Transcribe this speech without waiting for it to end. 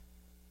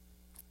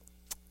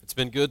It's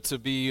been good to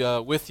be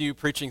with you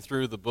preaching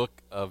through the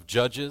book of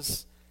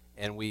Judges,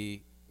 and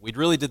we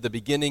really did the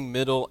beginning,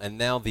 middle, and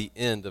now the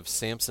end of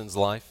Samson's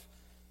life,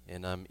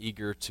 and I'm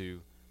eager to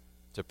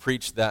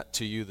preach that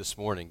to you this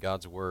morning,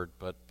 God's Word.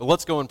 But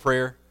let's go in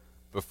prayer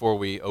before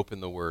we open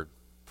the Word.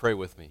 Pray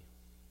with me.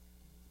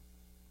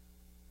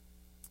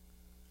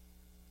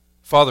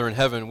 Father in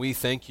heaven, we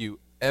thank you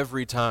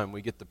every time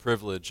we get the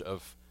privilege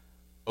of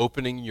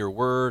opening your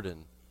Word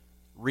and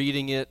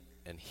reading it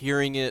and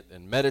hearing it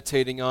and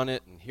meditating on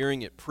it and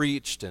hearing it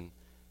preached and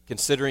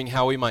considering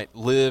how we might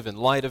live in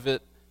light of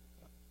it.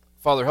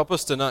 Father, help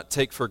us to not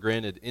take for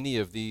granted any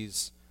of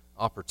these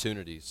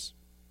opportunities.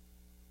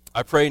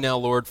 I pray now,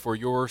 Lord, for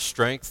your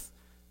strength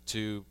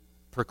to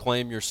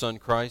proclaim your Son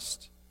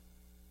Christ,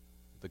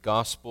 the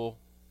gospel,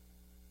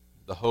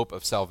 the hope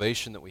of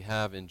salvation that we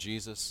have in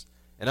Jesus.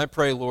 And I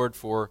pray, Lord,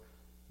 for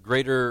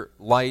greater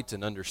light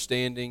and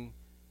understanding.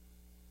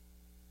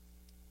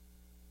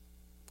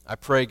 I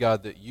pray,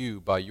 God, that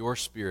you, by your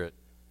Spirit,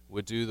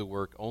 would do the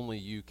work only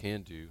you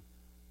can do.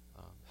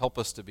 Help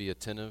us to be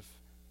attentive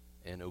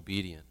and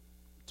obedient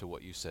to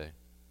what you say.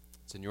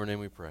 It's in your name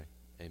we pray.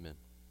 Amen.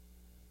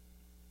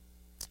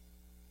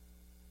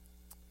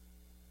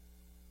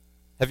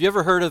 Have you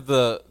ever heard of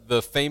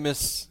the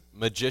famous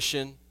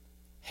magician,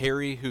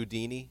 Harry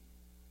Houdini?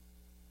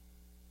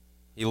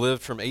 He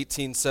lived from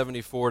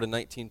 1874 to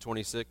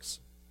 1926.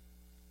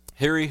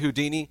 Harry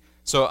Houdini.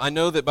 So I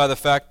know that by the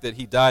fact that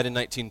he died in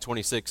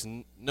 1926,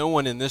 no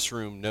one in this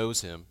room knows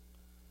him,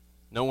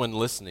 no one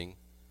listening,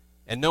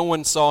 and no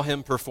one saw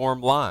him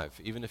perform live,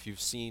 even if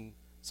you've seen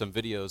some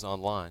videos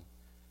online.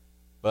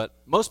 But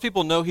most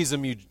people know he's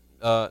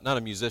not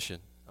a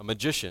musician, a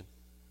magician.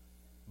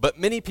 But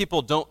many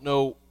people don't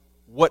know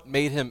what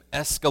made him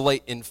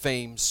escalate in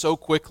fame so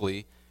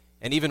quickly,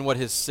 and even what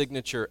his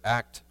signature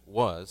act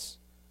was.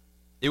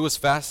 It was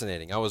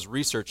fascinating. I was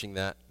researching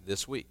that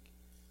this week.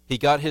 He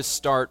got his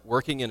start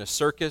working in a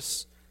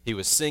circus. He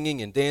was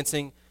singing and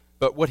dancing.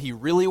 But what he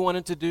really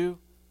wanted to do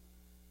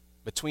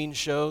between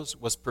shows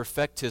was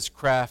perfect his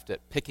craft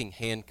at picking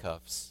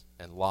handcuffs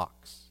and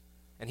locks.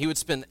 And he would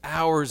spend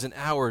hours and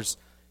hours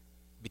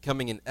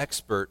becoming an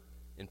expert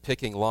in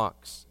picking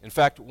locks. In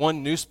fact,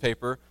 one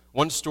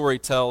story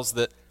tells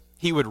that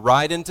he would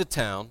ride into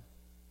town.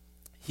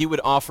 He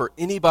would offer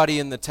anybody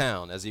in the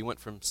town, as he went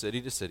from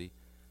city to city,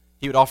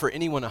 he would offer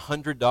anyone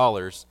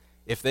 $100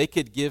 if they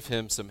could give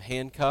him some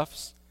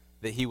handcuffs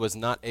that he was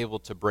not able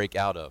to break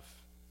out of.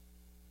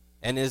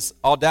 And his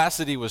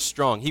audacity was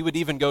strong. He would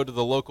even go to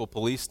the local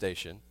police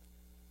station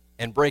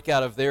and break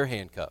out of their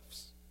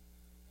handcuffs.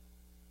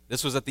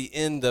 This was at the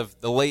end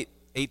of the late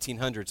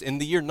 1800s. In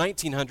the year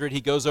 1900, he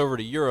goes over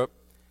to Europe.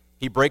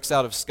 He breaks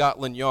out of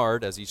Scotland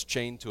Yard as he's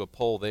chained to a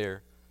pole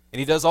there.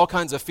 And he does all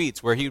kinds of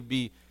feats where he would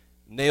be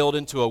nailed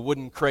into a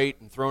wooden crate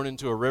and thrown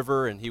into a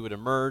river, and he would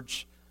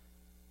emerge.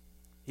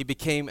 He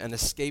became an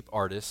escape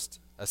artist,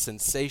 a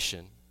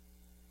sensation.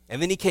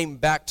 And then he came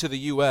back to the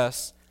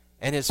U.S.,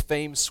 and his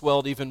fame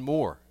swelled even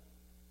more.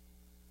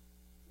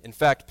 In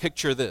fact,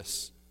 picture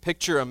this.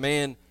 Picture a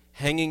man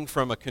hanging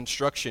from a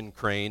construction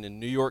crane in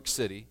New York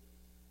City,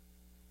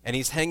 and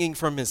he's hanging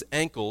from his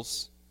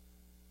ankles,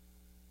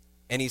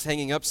 and he's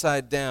hanging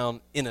upside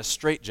down in a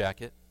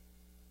straitjacket.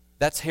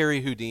 That's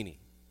Harry Houdini.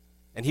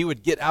 And he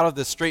would get out of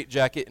the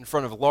straitjacket in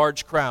front of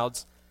large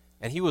crowds,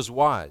 and he was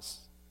wise.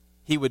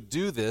 He would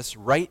do this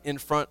right in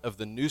front of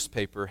the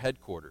newspaper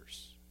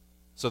headquarters,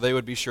 so they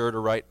would be sure to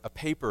write a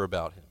paper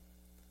about him.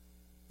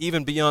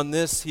 Even beyond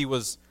this, he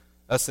was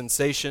a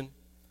sensation.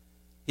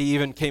 He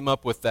even came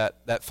up with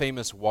that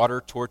famous water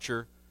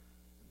torture.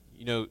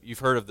 You know, you've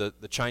heard of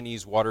the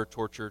Chinese water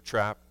torture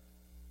trap.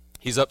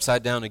 He's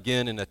upside down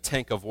again in a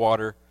tank of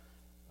water,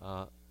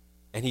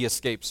 and he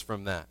escapes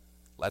from that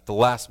at the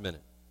last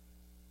minute.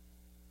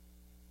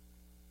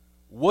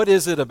 What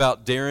is it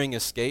about daring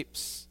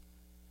escapes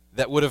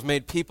that would have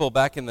made people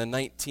back in the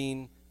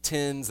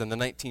 1910s and the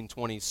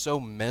 1920s so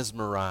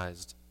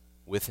mesmerized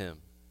with him?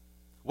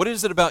 What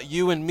is it about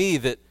you and me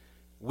that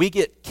we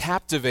get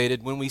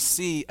captivated when we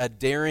see a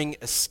daring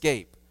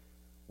escape,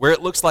 where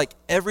it looks like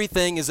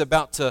everything is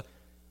about to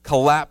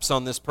collapse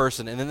on this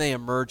person and then they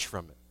emerge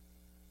from it?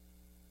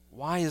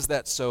 Why is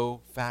that so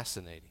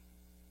fascinating?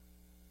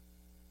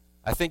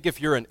 I think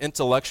if you're an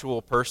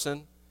intellectual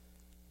person,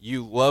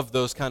 you love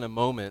those kind of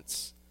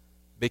moments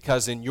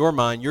because in your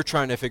mind, you're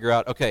trying to figure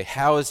out, okay,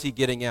 how is he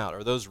getting out?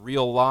 Are those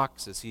real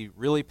locks? Is he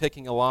really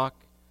picking a lock?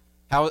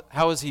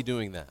 How is he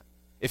doing that?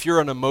 If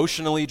you're an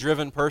emotionally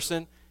driven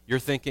person, you're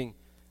thinking,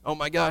 oh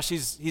my gosh,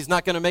 he's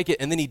not going to make it.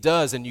 And then he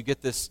does, and you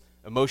get this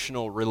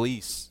emotional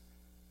release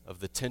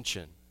of the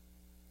tension.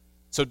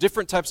 So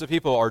different types of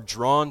people are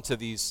drawn to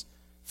these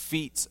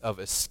feats of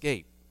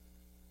escape.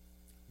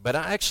 But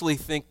I actually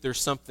think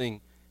there's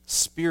something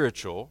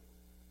spiritual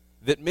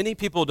that many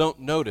people don't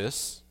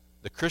notice.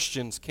 The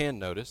Christians can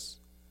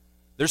notice.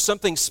 There's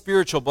something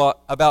spiritual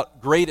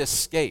about great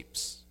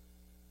escapes.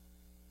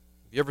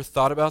 Have you ever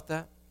thought about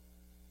that?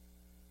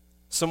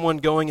 Someone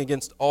going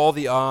against all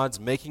the odds,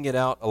 making it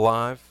out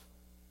alive.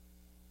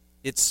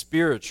 It's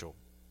spiritual.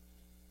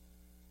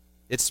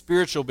 It's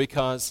spiritual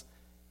because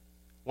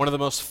one of the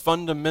most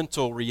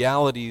fundamental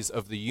realities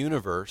of the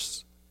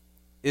universe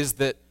is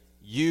that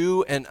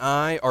you and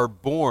I are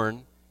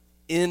born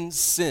in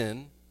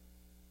sin,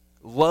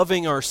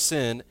 loving our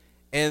sin,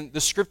 and the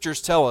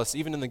scriptures tell us,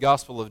 even in the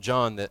Gospel of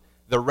John, that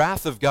the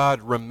wrath of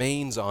God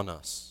remains on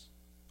us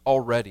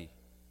already.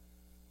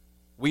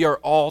 We are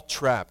all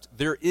trapped.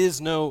 There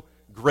is no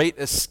great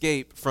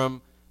escape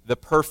from the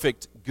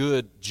perfect,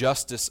 good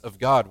justice of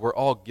God. We're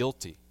all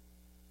guilty.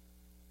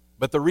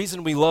 But the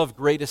reason we love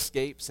great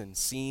escapes and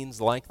scenes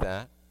like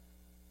that,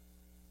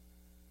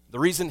 the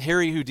reason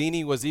Harry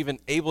Houdini was even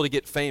able to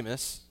get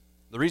famous,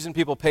 the reason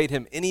people paid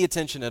him any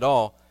attention at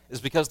all, is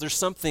because there's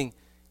something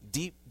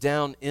deep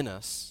down in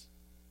us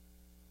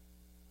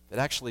that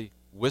actually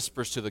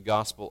whispers to the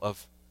gospel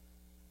of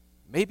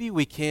maybe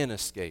we can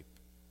escape.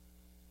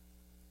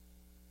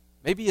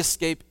 Maybe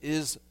escape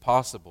is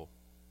possible.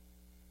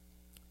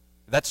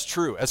 That's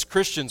true. As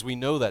Christians, we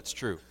know that's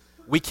true.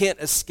 We can't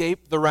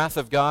escape the wrath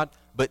of God,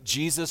 but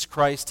Jesus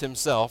Christ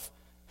himself,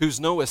 who's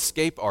no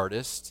escape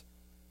artist,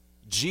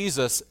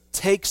 Jesus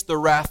takes the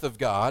wrath of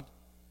God,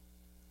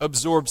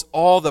 absorbs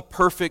all the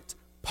perfect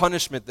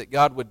punishment that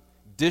God would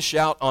dish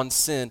out on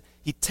sin.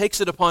 He takes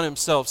it upon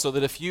himself so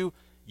that if you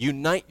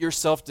unite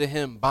yourself to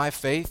him by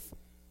faith,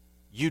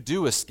 you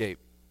do escape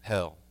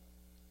hell.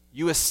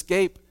 You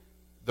escape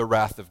the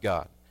wrath of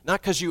God.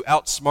 Not because you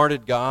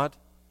outsmarted God,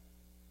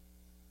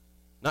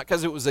 not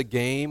because it was a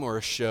game or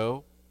a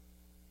show,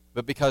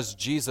 but because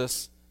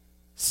Jesus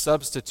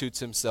substitutes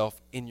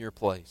himself in your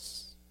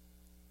place.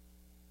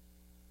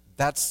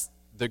 That's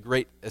the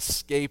great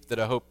escape that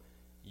I hope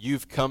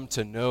you've come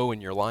to know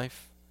in your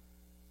life.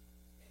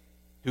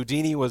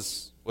 Houdini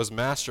was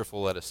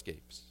masterful at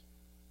escapes.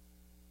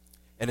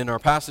 And in our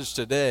passage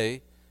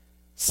today,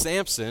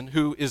 Samson,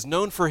 who is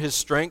known for his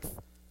strength,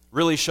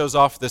 really shows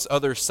off this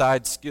other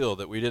side skill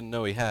that we didn't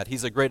know he had.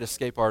 He's a great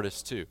escape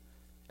artist too.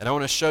 And I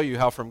want to show you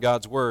how from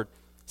God's word,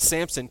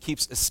 Samson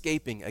keeps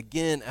escaping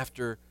again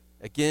after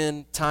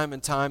again, time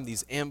and time,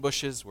 these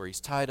ambushes where he's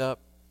tied up.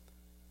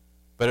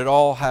 But it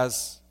all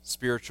has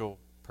spiritual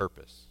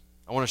purpose.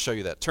 I want to show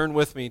you that. Turn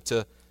with me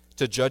to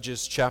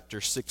Judges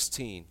chapter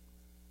 16.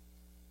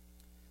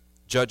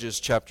 Judges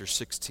chapter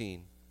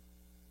 16.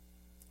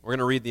 We're going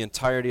to read the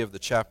entirety of the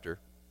chapter.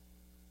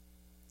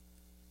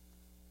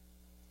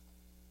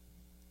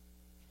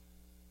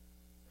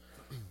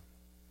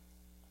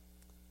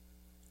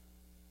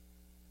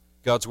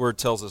 God's word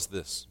tells us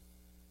this.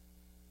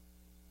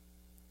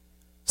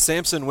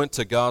 Samson went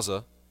to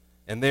Gaza,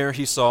 and there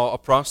he saw a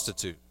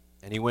prostitute,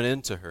 and he went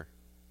into her.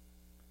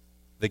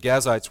 The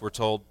Gazites were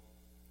told,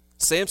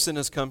 Samson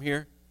has come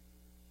here,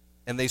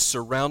 and they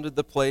surrounded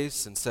the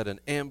place and set an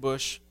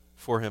ambush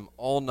for him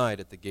all night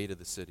at the gate of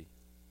the city.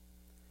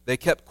 They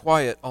kept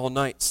quiet all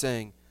night,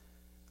 saying,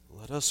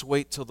 Let us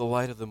wait till the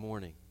light of the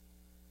morning,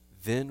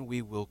 then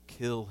we will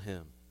kill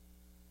him.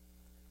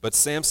 But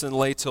Samson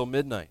lay till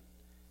midnight.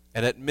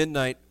 And at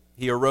midnight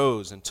he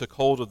arose and took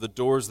hold of the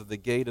doors of the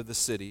gate of the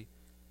city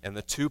and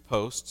the two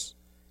posts,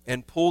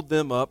 and pulled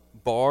them up,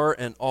 bar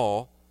and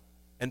all,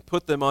 and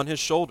put them on his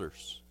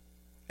shoulders,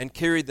 and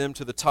carried them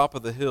to the top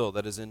of the hill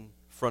that is in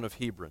front of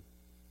Hebron.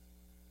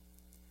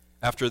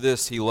 After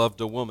this he loved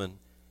a woman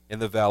in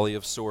the valley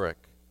of Sorek,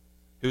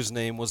 whose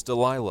name was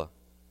Delilah.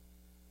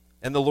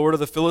 And the Lord of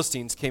the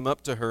Philistines came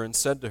up to her and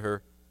said to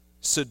her,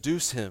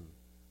 Seduce him,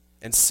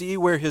 and see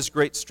where his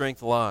great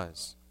strength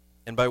lies,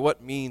 and by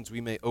what means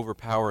we may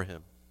overpower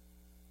him,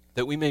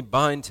 that we may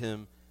bind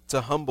him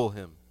to humble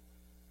him.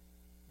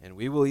 And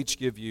we will each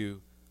give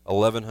you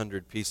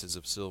 1,100 pieces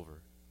of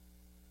silver.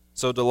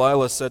 So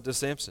Delilah said to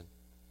Samson,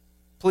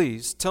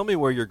 Please tell me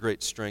where your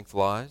great strength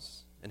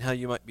lies, and how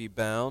you might be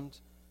bound,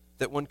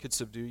 that one could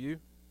subdue you.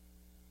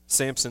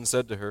 Samson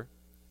said to her,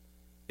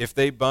 If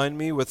they bind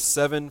me with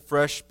 7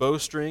 fresh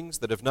bowstrings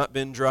that have not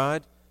been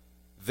dried,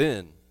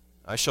 then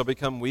I shall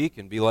become weak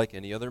and be like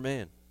any other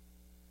man.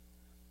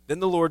 Then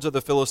the lords of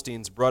the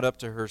Philistines brought up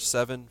to her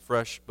 7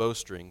 fresh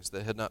bowstrings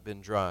that had not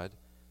been dried,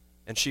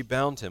 and she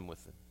bound him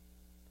with them.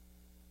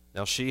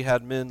 Now she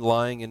had men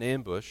lying in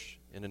ambush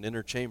in an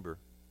inner chamber.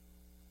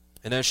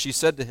 And as she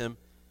said to him,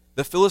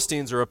 The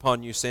Philistines are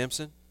upon you,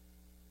 Samson.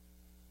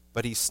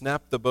 But he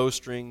snapped the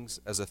bowstrings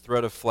as a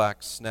thread of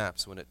flax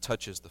snaps when it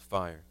touches the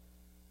fire.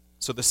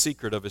 So the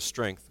secret of his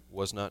strength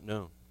was not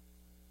known.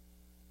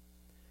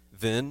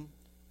 Then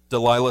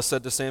Delilah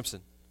said to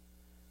Samson,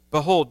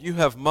 Behold, you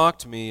have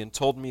mocked me and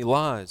told me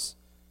lies.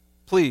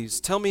 Please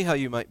tell me how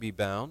you might be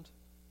bound.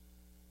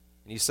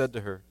 And he said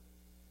to her,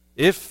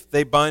 If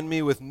they bind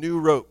me with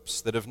new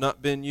ropes that have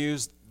not been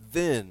used,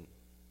 then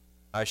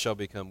I shall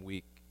become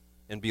weak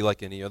and be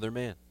like any other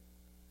man.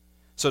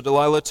 So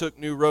Delilah took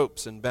new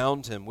ropes and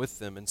bound him with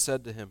them and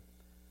said to him,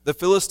 The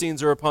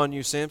Philistines are upon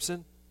you,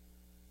 Samson.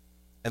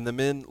 And the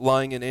men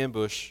lying in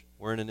ambush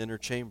were in an inner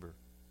chamber.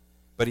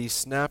 But he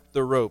snapped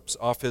the ropes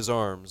off his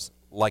arms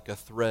like a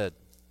thread.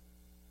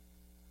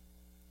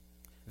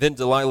 Then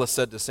Delilah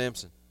said to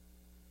Samson,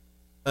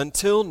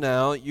 Until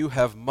now you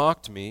have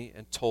mocked me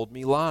and told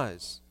me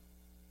lies.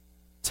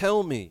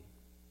 Tell me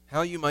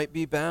how you might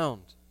be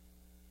bound.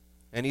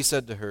 And he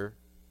said to her,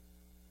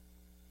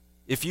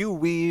 if you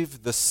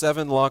weave the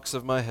 7 locks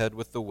of my head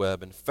with the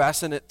web and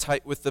fasten it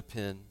tight with the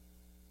pin,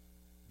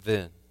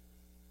 then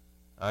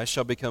I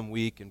shall become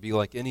weak and be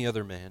like any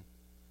other man.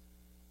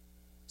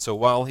 So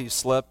while he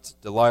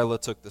slept, Delilah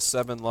took the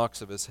 7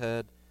 locks of his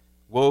head,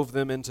 wove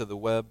them into the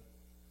web,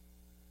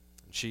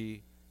 and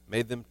she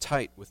made them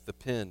tight with the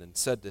pin and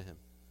said to him,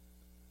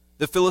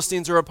 the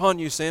Philistines are upon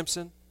you,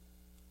 Samson.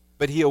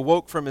 But he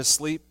awoke from his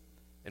sleep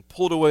and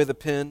pulled away the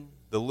pin,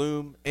 the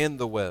loom, and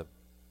the web.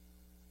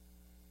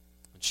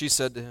 And she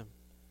said to him,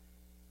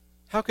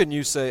 how can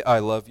you say, I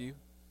love you,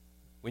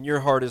 when your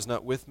heart is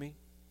not with me?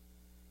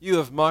 You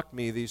have mocked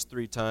me these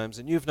 3 times,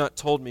 and you have not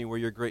told me where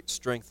your great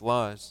strength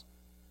lies.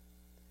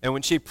 And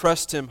when she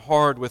pressed him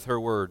hard with her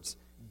words,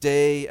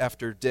 day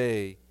after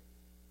day,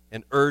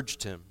 and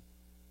urged him,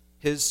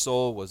 his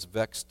soul was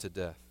vexed to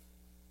death.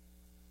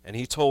 And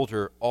he told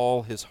her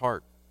all his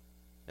heart,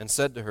 and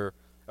said to her,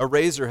 a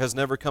razor has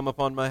never come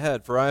upon my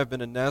head, for I have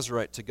been a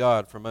Nazirite to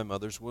God from my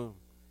mother's womb.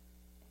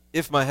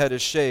 If my head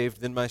is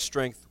shaved, then my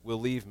strength will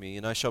leave me,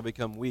 and I shall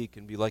become weak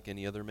and be like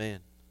any other man.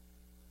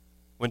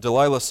 When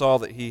Delilah saw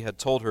that he had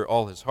told her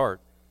all his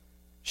heart,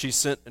 she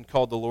sent and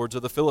called the lords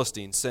of the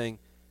Philistines, saying,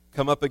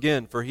 come up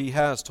again, for he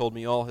has told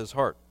me all his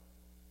heart.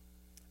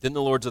 Then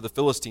the lords of the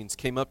Philistines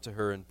came up to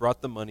her and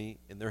brought the money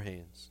in their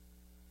hands.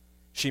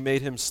 She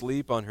made him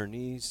sleep on her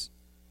knees,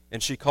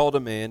 and she called a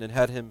man and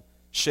had him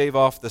shave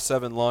off the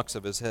 7 locks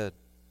of his head.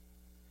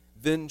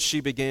 Then she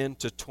began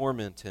to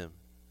torment him,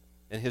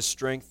 and his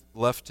strength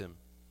left him.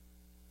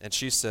 And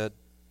she said,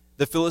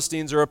 the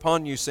Philistines are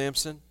upon you,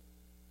 Samson.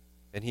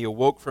 And he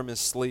awoke from his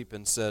sleep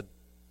and said,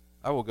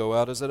 I will go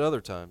out as at other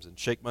times and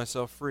shake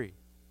myself free.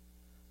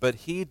 But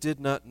he did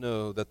not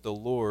know that the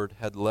Lord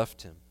had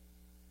left him.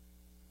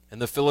 And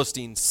the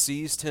Philistines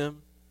seized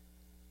him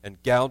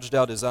and gouged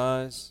out his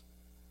eyes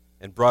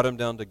and brought him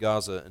down to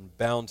Gaza and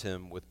bound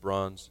him with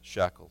bronze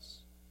shackles.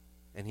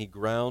 And he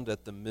ground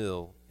at the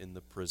mill in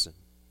the prison.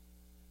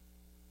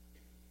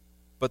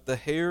 But the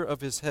hair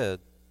of his head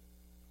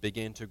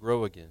began to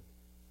grow again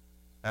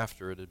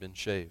after it had been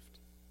shaved.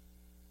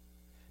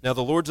 Now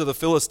the lords of the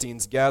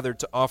Philistines gathered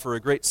to offer a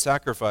great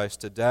sacrifice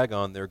to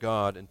Dagon their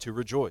god and to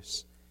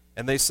rejoice.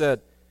 And they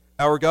said,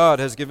 our God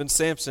has given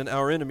Samson,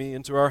 our enemy,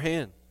 into our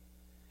hand.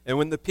 And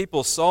when the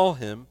people saw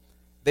him,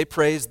 they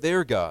praised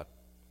their God.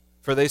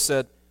 For they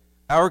said,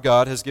 our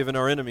God has given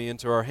our enemy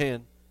into our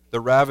hand, the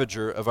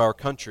ravager of our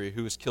country,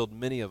 who has killed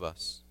many of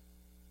us.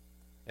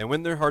 And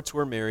when their hearts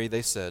were merry,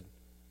 they said,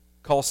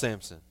 call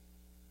Samson,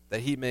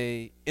 that he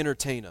may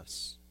entertain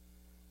us.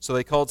 So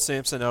they called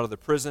Samson out of the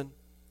prison,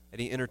 and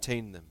he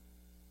entertained them.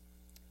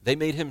 They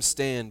made him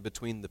stand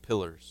between the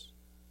pillars.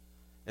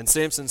 And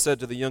Samson said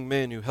to the young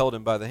man who held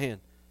him by the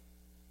hand,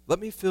 let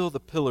me feel the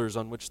pillars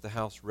on which the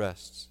house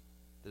rests,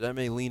 that I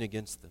may lean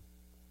against them.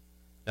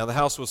 Now the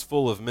house was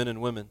full of men and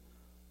women.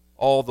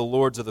 All the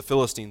lords of the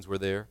Philistines were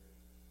there.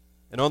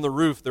 And on the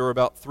roof there were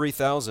about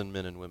 3,000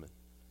 men and women,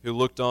 who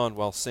looked on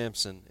while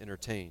Samson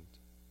entertained.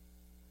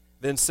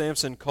 Then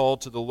Samson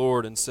called to the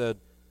Lord and said,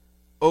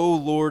 O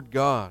Lord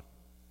God,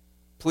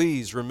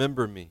 please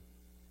remember me.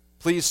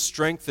 Please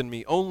strengthen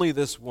me only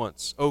this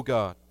once, O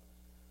God,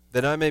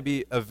 that I may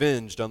be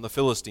avenged on the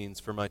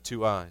Philistines for my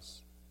 2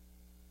 eyes.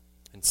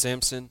 And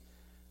Samson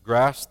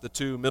grasped the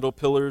 2 middle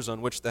pillars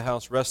on which the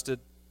house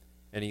rested,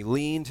 and he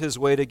leaned his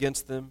weight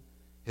against them,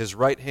 his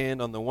right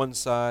hand on the one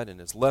side and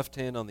his left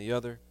hand on the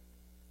other.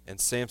 And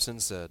Samson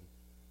said,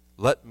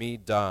 let me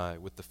die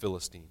with the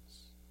Philistines.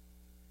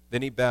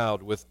 Then he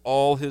bowed with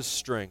all his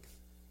strength,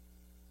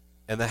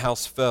 and the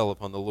house fell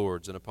upon the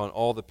lords and upon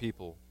all the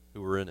people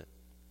who were in it.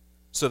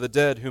 So the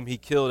dead whom he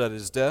killed at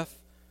his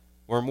death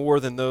were more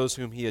than those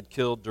whom he had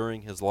killed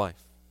during his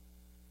life.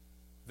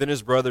 Then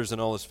his brothers and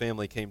all his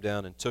family came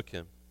down and took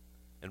him,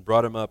 and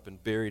brought him up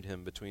and buried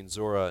him between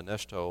Zorah and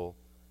Eshtaol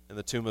in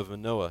the tomb of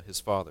Manoah his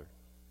father.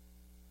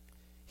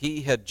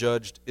 He had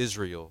judged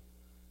Israel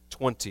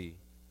 20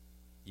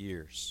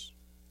 years.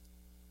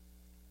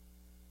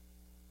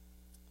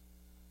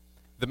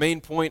 The main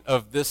point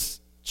of this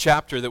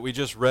chapter that we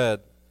just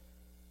read,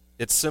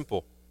 it's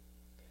simple.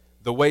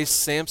 The way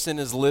Samson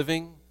is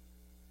living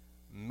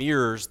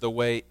mirrors the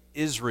way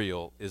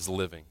Israel is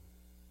living.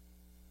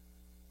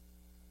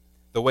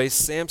 The way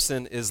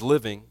Samson is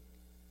living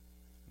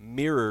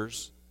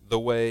mirrors the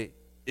way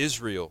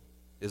Israel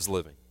is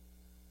living.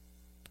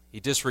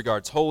 He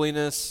disregards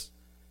holiness.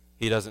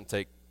 He doesn't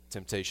take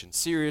temptation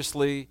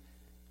seriously.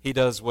 He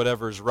does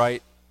whatever's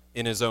right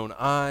in his own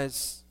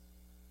eyes.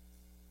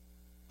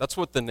 That's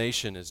what the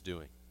nation is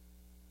doing.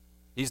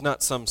 He's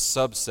not some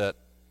subset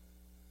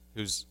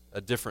who's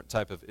a different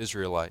type of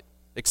Israelite,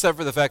 except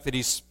for the fact that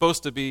he's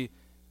supposed to be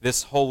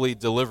this holy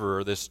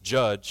deliverer, this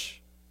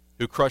judge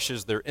who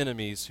crushes their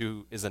enemies,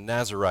 who is a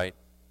Nazirite.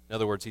 In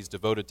other words, he's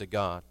devoted to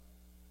God.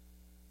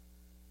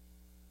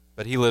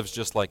 But he lives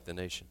just like the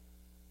nation.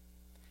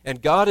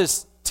 And God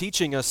is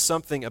teaching us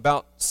something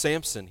about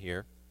Samson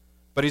here,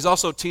 but he's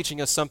also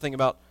teaching us something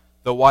about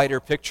the wider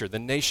picture, the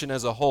nation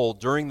as a whole,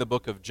 during the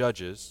book of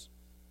Judges,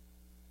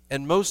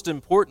 And most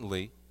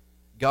importantly,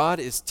 God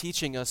is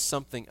teaching us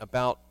something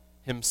about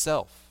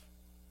himself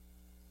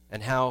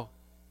and how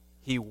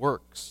he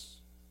works,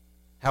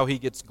 how he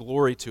gets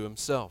glory to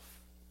himself.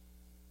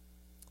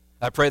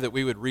 I pray that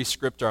we would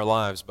re-script our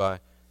lives by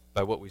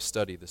what we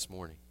study this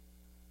morning.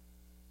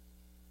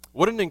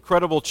 What an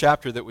incredible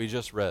chapter that we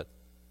just read.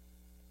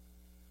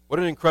 What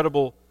an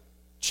incredible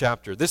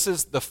chapter. This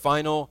is the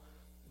final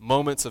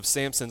moments of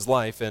Samson's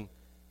life, and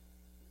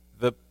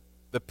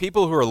the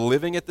people who are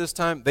living at this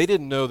time, they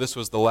didn't know this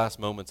was the last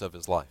moments of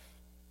his life.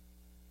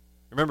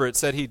 Remember, it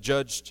said he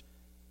judged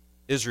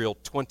Israel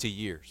 20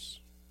 years.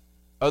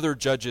 Other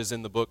judges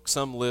in the book,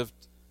 some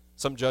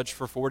judged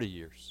for 40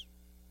 years.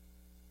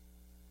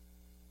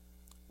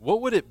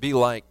 What would it be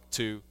like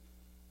to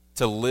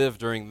live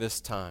during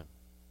this time?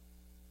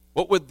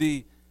 What would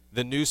the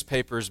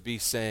newspapers be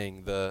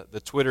saying,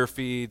 the Twitter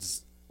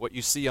feeds, what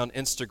you see on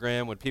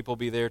Instagram? Would people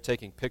be there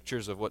taking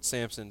pictures of what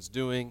Samson's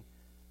doing?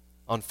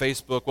 On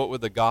Facebook, what would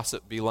the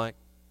gossip be like?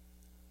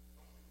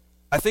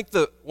 I think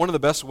one of the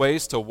best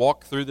ways to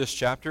walk through this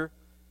chapter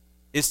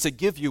is to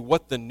give you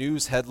what the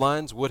news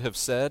headlines would have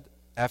said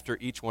after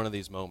each one of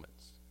these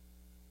moments.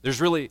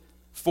 There's really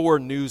 4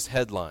 news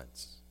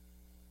headlines.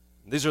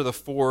 These are the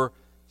 4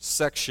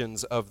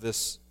 sections of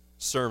this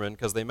sermon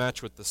because they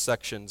match with the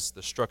sections,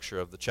 the structure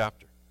of the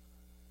chapter.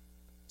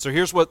 So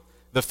here's what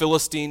the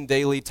Philistine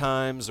Daily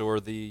Times or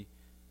the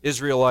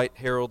Israelite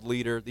Herald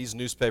Leader, these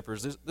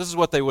newspapers, this is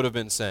what they would have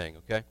been saying,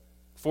 okay?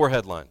 4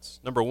 headlines.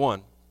 Number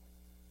 1,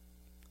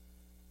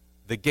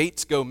 the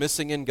gates go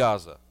missing in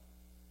Gaza.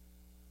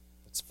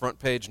 That's front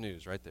page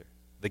news right there.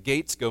 The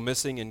gates go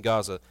missing in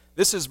Gaza.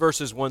 This is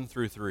verses 1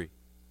 through 3.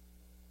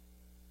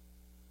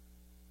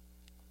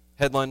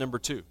 Headline number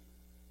 2,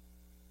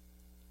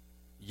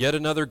 yet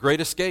another great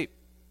escape.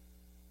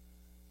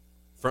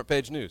 Front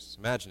page news,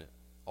 imagine it.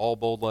 All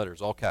bold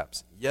letters, all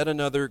caps. Yet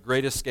another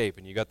great escape.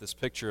 And you got this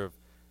picture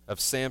of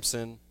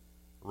Samson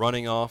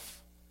running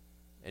off,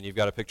 and you've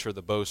got a picture of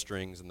the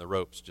bowstrings and the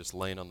ropes just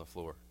laying on the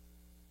floor.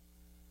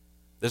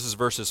 This is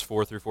verses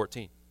 4 through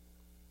 14.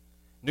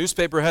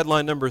 Newspaper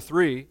headline number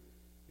 3,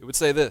 it would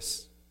say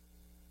this: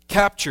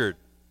 captured!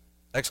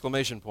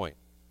 Exclamation point.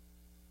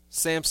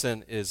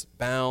 Samson is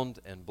bound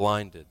and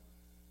blinded.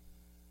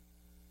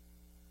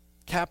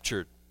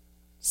 Captured.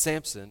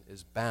 Samson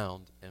is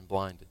bound and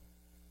blinded.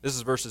 This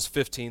is verses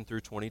 15 through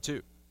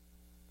 22.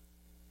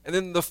 And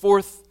then the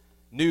 4th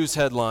news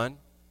headline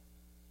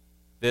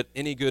that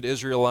any good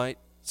Israelite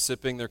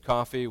sipping their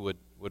coffee would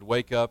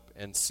wake up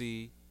and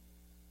see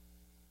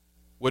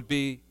would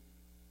be,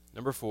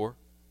 number 4,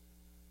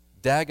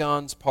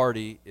 Dagon's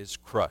party is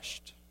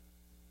crushed.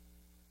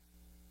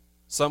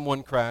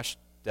 Someone crashed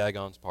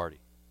Dagon's party.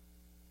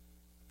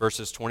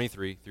 Verses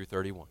 23 through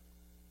 31.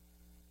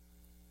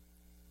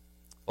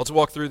 Let's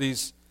walk through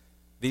these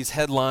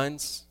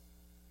headlines,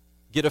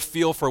 get a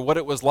feel for what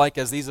it was like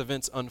as these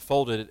events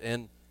unfolded,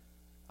 and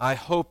I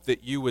hope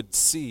that you would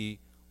see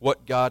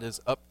what God is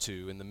up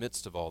to in the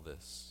midst of all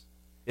this.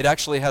 It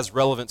actually has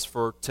relevance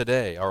for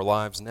today, our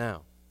lives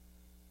now.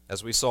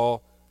 As we saw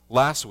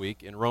last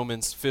week in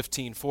Romans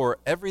 15:4,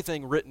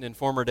 everything written in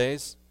former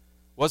days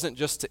wasn't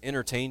just to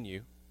entertain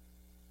you.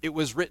 It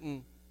was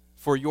written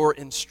for your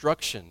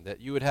instruction,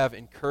 that you would have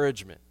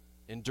encouragement,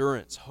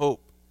 endurance,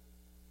 hope.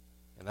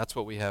 And that's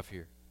what we have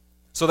here.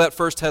 So that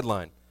first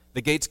headline,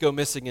 the gates go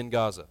missing in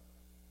Gaza.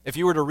 If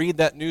you were to read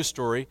that news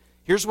story,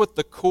 here's what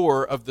the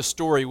core of the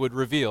story would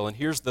reveal, and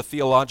here's the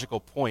theological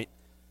point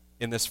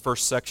in this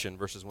first section,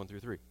 verses 1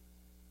 through 3.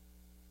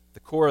 The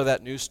core of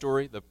that news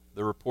story, the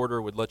reporter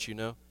would let you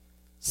know,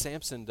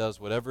 Samson does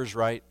whatever's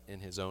right in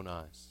his own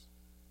eyes.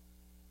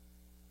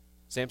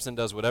 Samson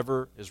does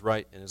whatever is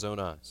right in his own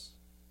eyes.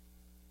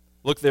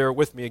 Look there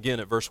with me again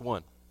at verse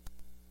 1.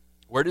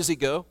 Where does he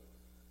go?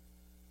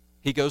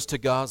 He goes to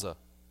Gaza.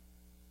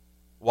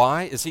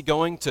 Why? Is he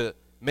going to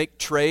make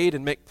trade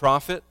and make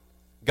profit?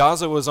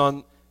 Gaza was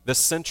on the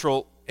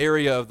central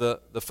area of the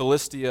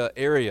Philistia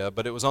area,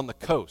 but it was on the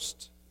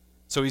coast.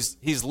 So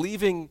he's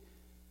leaving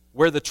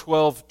where the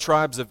 12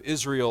 tribes of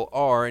Israel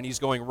are, and he's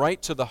going right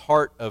to the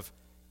heart of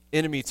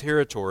enemy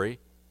territory.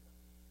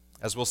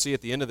 As we'll see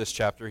at the end of this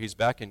chapter, he's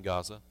back in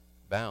Gaza,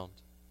 bound.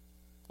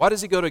 Why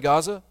does he go to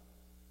Gaza?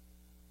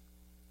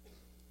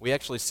 We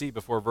actually see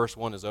before verse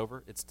 1 is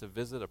over, it's to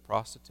visit a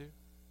prostitute.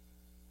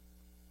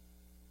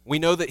 We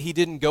know that he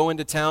didn't go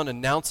into town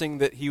announcing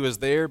that he was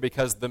there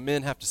because the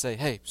men have to say,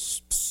 hey,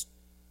 psst, psst,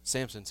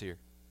 Samson's here.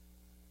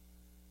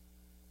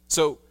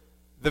 So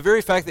the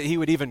very fact that he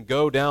would even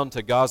go down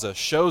to Gaza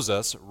shows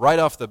us right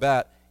off the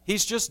bat,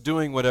 he's just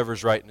doing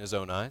whatever's right in his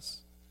own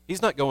eyes.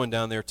 He's not going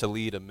down there to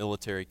lead a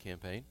military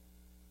campaign.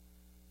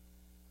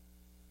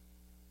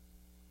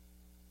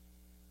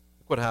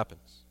 Look what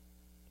happens.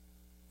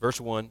 Verse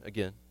 1,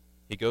 again,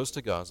 he goes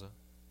to Gaza,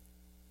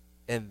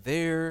 and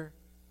there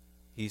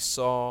he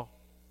saw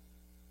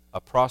a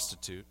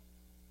prostitute,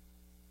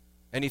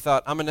 and he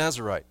thought, I'm a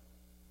Nazirite,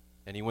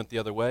 and he went the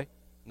other way.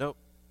 Nope.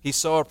 He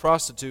saw a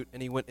prostitute,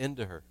 and he went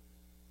into her.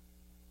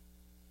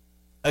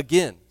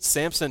 Again,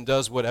 Samson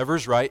does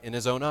whatever's right in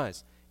his own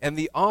eyes. And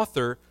the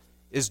author,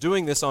 is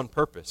doing this on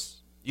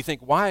purpose. You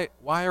think, why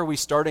are we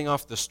starting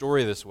off the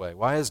story this way?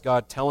 Why is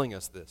God telling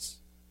us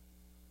this?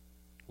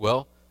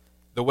 Well,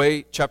 the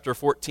way chapter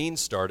 14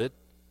 started,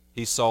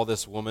 he saw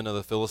this woman of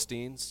the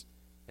Philistines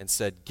and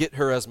said, "Get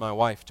her as my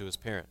wife," to his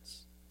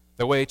parents.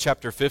 The way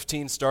chapter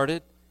 15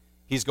 started,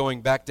 he's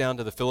going back down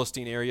to the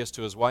Philistine areas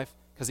to his wife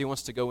because he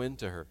wants to go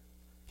into her.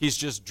 He's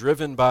just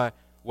driven by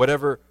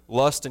whatever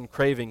lust and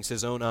cravings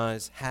his own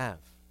eyes have.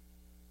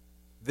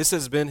 This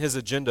has been his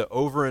agenda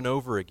over and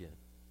over again.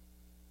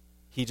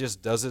 He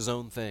just does his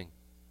own thing.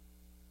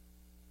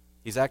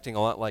 He's acting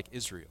a lot like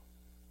Israel.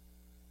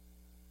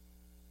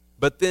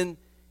 But then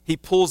he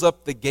pulls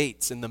up the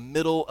gates in the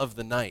middle of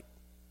the night.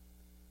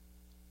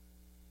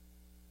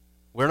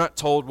 We're not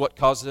told what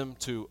caused him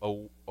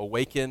to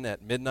awaken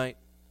at midnight.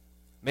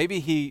 Maybe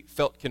he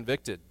felt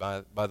convicted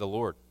by the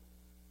Lord.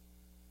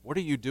 What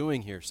are you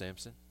doing here,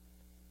 Samson?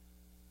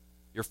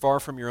 You're far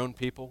from your own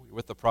people. You're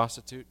with the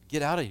prostitute.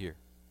 Get out of here.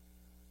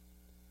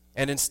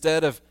 And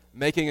instead of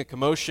making a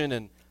commotion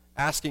and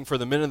asking for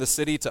the men of the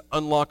city to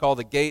unlock all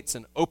the gates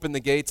and open the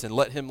gates and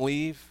let him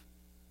leave,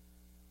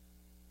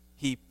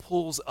 he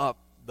pulls up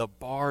the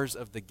bars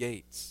of the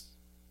gates,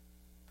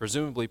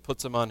 presumably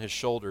puts them on his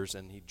shoulders,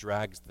 and he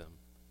drags them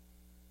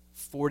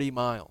 40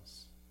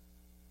 miles.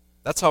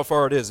 That's how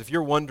far it is. If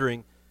you're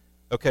wondering,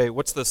 okay,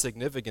 what's the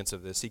significance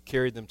of this? He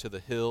carried them to the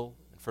hill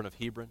in front of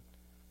Hebron.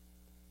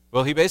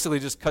 Well, he basically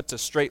just cuts a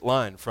straight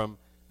line from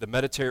the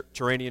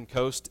Mediterranean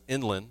coast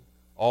inland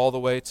all the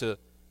way to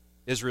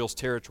Israel's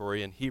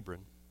territory in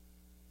Hebron.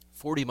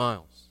 40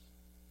 miles.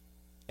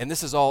 And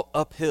this is all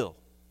uphill.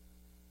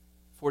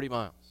 40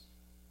 miles.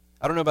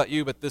 I don't know about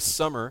you, but this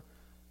summer,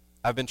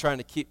 I've been trying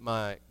to keep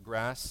my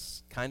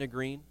grass kind of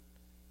green.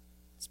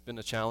 It's been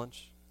a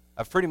challenge.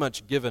 I've pretty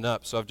much given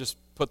up, so I've just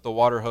put the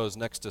water hose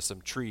next to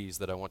some trees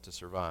that I want to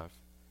survive.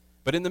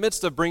 But in the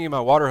midst of bringing my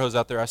water hose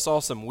out there, I saw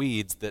some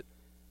weeds that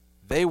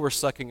they were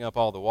sucking up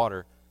all the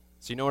water.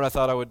 So you know what I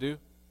thought I would do?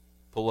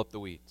 Pull up the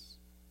weeds.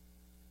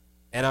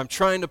 And I'm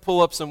trying to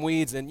pull up some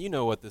weeds, and you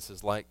know what this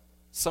is like.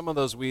 Some of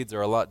those weeds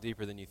are a lot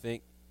deeper than you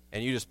think,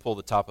 and you just pull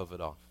the top of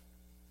it off.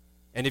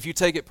 And if you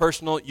take it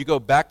personal, you go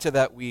back to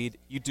that weed,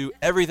 you do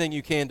everything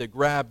you can to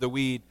grab the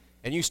weed,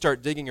 and you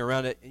start digging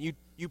around it, and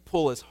you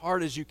pull as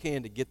hard as you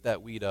can to get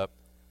that weed up.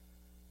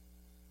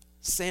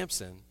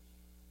 Samson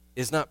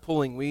is not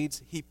pulling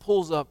weeds. He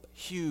pulls up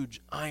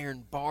huge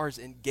iron bars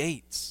and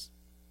gates.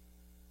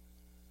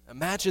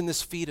 Imagine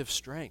this feat of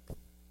strength.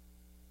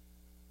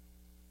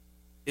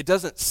 It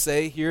doesn't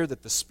say here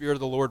that the Spirit of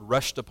the Lord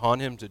rushed upon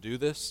him to do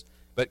this,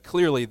 but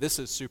clearly this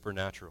is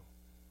supernatural.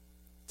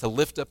 To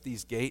lift up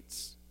these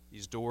gates,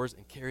 these doors,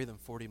 and carry them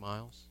 40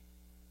 miles.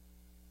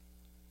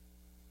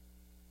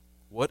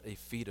 What a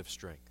feat of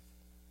strength.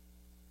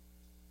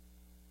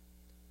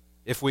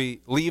 If we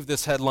leave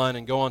this headline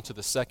and go on to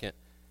the second,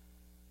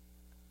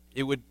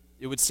 it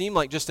would seem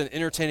like just an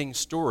entertaining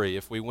story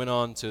if we went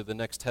on to the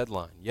next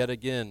headline. Yet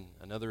again,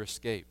 another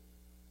escape.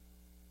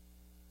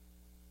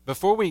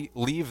 Before we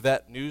leave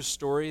that news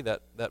story,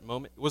 that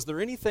moment, was there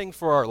anything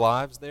for our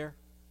lives there?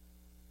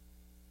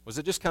 Was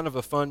it just kind of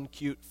a fun,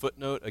 cute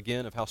footnote,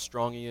 again, of how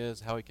strong he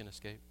is, how he can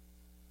escape?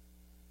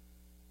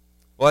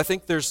 Well, I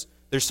think there's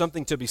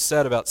something to be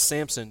said about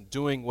Samson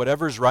doing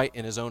whatever's right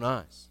in his own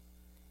eyes.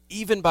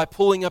 Even by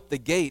pulling up the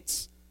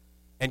gates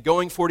and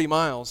going 40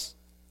 miles,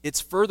 it's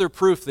further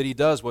proof that he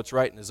does what's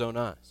right in his own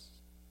eyes.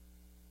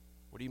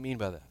 What do you mean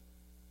by that?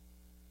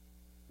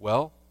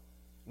 Well,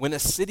 when a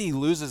city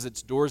loses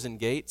its doors and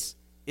gates,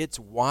 it's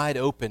wide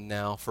open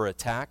now for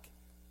attack.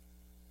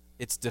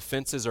 Its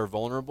defenses are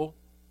vulnerable.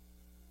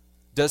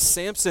 Does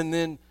Samson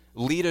then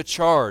lead a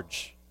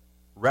charge,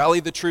 rally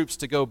the troops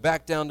to go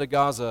back down to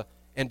Gaza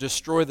and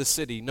destroy the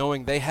city,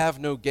 knowing they have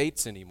no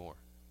gates anymore?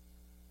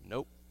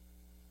 Nope.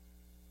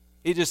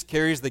 He just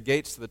carries the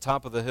gates to the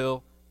top of the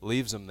hill,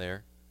 leaves them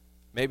there,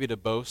 maybe to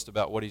boast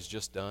about what he's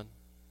just done.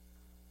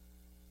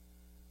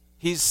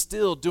 He's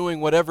still doing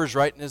whatever's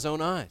right in his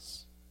own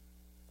eyes.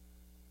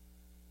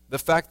 The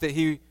fact that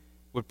he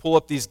would pull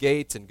up these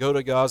gates and go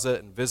to Gaza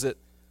and visit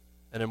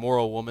an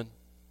immoral woman,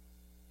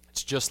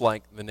 it's just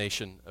like the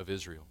nation of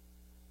Israel.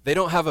 They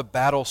don't have a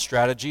battle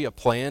strategy, a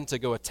plan to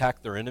go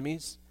attack their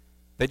enemies.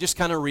 They just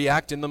kind of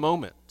react in the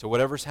moment to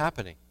whatever's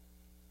happening.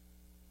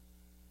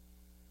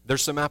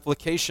 There's some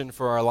application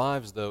for our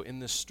lives, though, in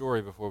this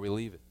story before we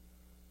leave it.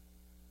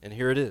 And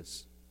here it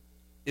is.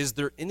 Is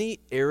there any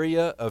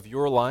area of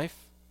your life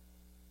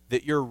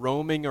that you're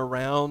roaming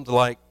around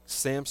like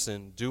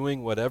Samson,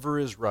 doing whatever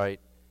is right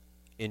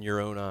in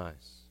your own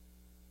eyes?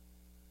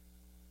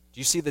 Do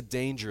you see the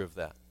danger of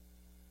that?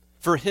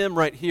 For him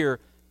right here,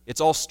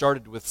 it's all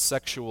started with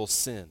sexual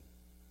sin,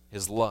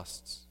 his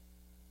lusts.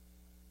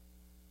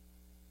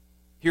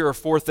 Here are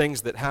 4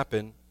 things that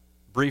happen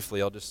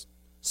briefly. I'll just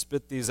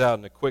spit these out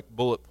in a quick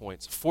bullet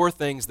points. 4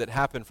 things that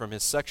happen from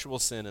his sexual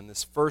sin in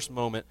this first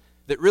moment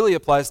that really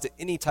applies to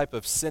any type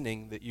of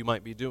sinning that you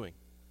might be doing.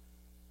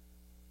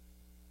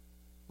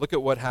 Look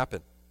at what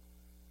happened.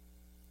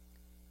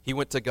 He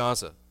went to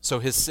Gaza. So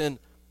his sin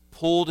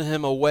pulled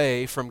him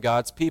away from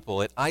God's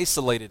people. It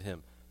isolated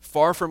him,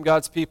 far from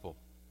God's people.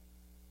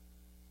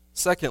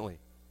 Secondly,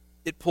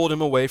 it pulled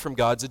him away from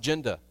God's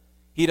agenda.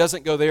 He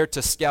doesn't go there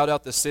to scout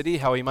out the city,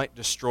 how he might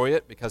destroy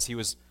it, because he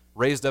was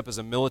raised up as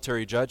a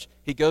military judge.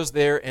 He goes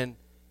there and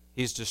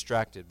he's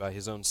distracted by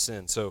his own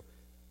sin. So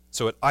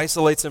it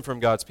isolates him from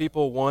God's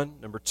people, one.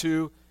 Number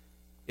two,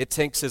 it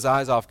takes his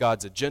eyes off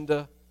God's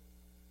agenda.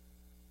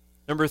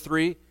 Number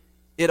three,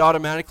 it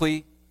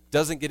automatically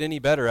doesn't get any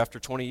better after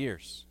 20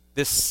 years.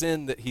 This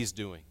sin that he's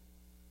doing.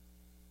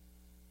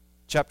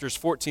 Chapters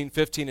 14,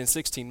 15, and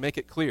 16 make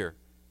it clear.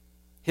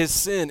 His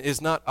sin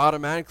is not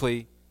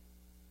automatically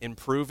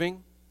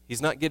improving.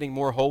 He's not getting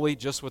more holy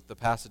just with the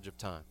passage of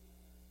time.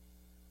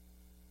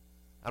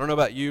 I don't know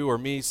about you or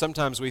me.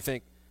 Sometimes we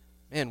think,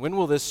 man, when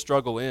will this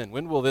struggle end?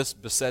 When will this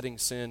besetting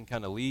sin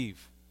kind of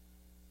leave?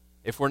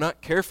 If we're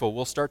not careful,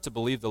 we'll start to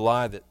believe the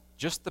lie that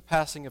just the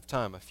passing of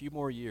time, a few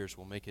more years,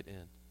 will make it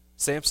end.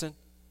 Samson,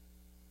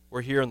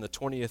 we're here in the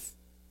 20th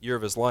year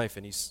of his life,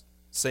 and he's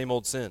same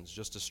old sins,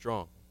 just as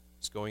strong.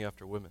 He's going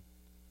after women.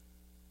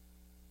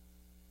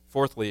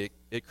 Fourthly,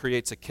 it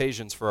creates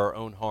occasions for our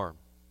own harm,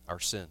 our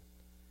sin.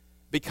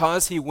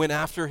 Because he went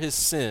after his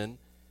sin,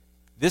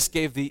 this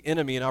gave the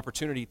enemy an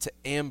opportunity to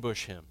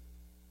ambush him.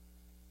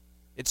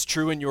 It's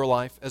true in your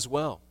life as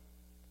well.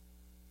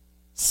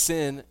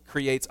 Sin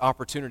creates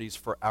opportunities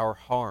for our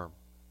harm,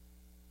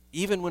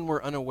 even when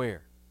we're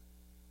unaware.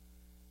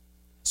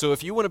 So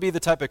if you want to be the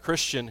type of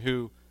Christian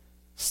who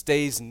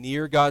stays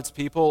near God's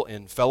people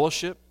in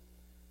fellowship,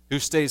 who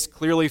stays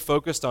clearly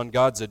focused on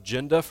God's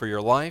agenda for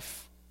your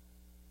life,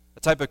 a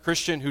type of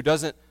Christian who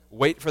doesn't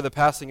wait for the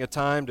passing of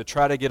time to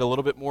try to get a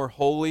little bit more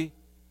holy,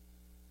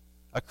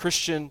 a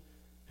Christian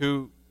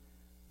who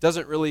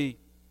doesn't really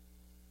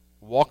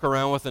walk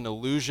around with an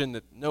illusion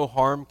that no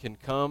harm can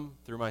come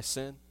through my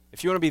sin.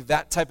 If you want to be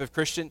that type of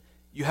Christian,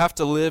 you have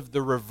to live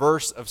the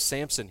reverse of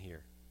Samson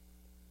here.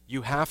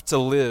 You have to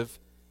live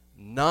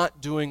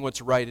not doing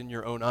what's right in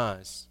your own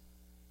eyes,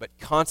 but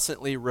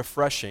constantly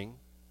refreshing,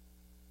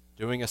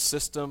 doing a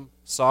system,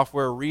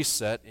 software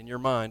reset in your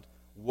mind.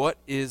 What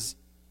is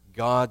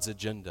God's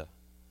agenda?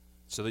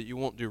 So that you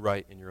won't do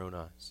right in your own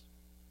eyes.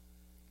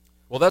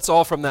 Well, that's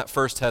all from that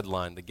first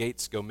headline, the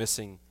gates go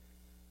missing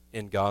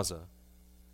in Gaza.